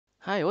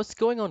Hi, what's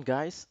going on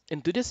guys?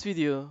 In today's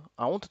video,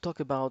 I want to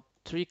talk about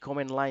three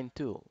command line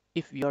tool.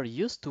 If you are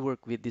used to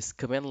work with this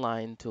command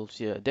line tools,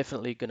 you're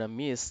definitely gonna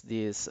miss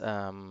this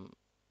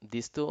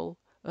tool.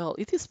 Well,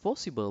 it is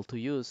possible to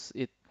use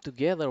it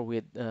together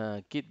with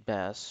Git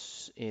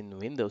Bash in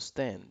Windows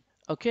 10.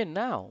 Okay,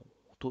 now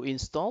to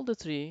install the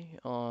tree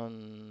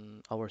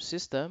on our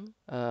system,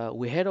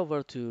 we head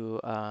over to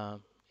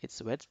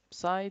its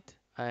website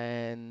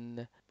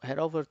and head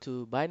over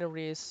to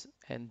binaries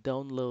and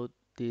download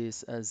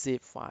this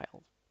zip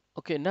file.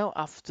 Okay, now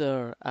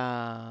after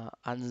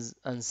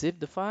unzip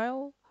the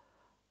file,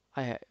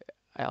 I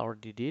I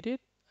already did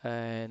it,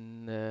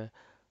 and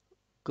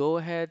go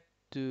ahead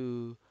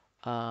to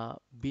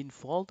bin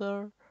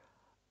folder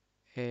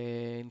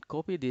and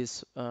copy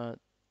this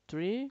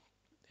tree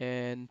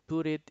and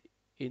put it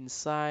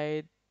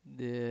inside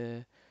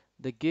the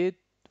the Git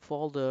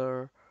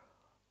folder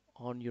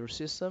on your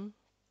system.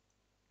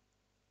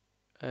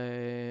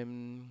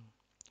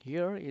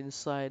 Here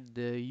inside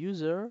the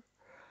user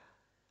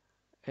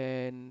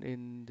and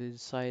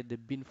inside the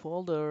bin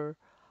folder,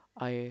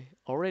 I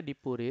already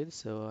put it,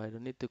 so I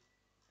don't need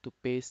to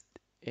paste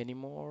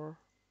anymore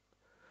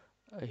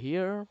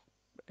here.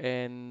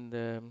 And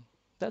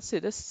that's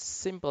it. That's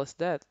simple as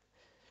that.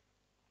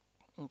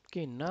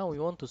 Okay, now we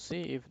want to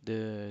see if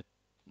the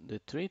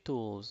tree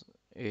tools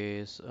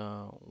is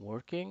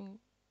working.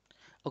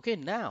 Okay,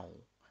 now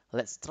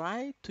let's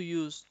try to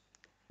use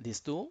this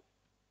tool.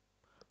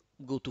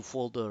 Go to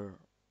folder,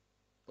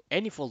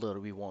 any folder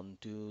we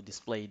want to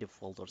display the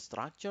folder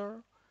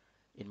structure.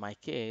 In my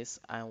case,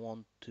 I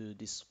want to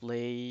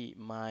display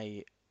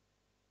my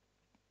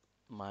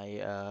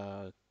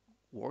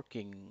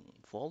working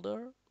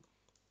folder,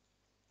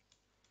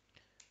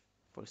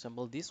 for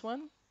example, this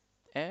one,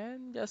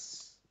 and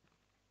just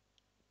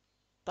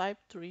type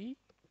 3.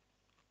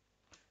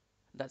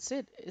 That's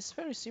it. It's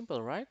very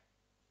simple, right?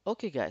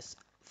 Okay, guys,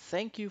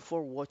 thank you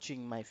for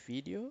watching my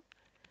video.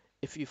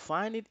 If you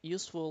find it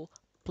useful,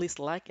 please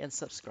like and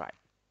subscribe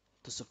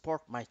to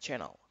support my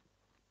channel.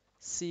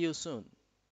 See you soon.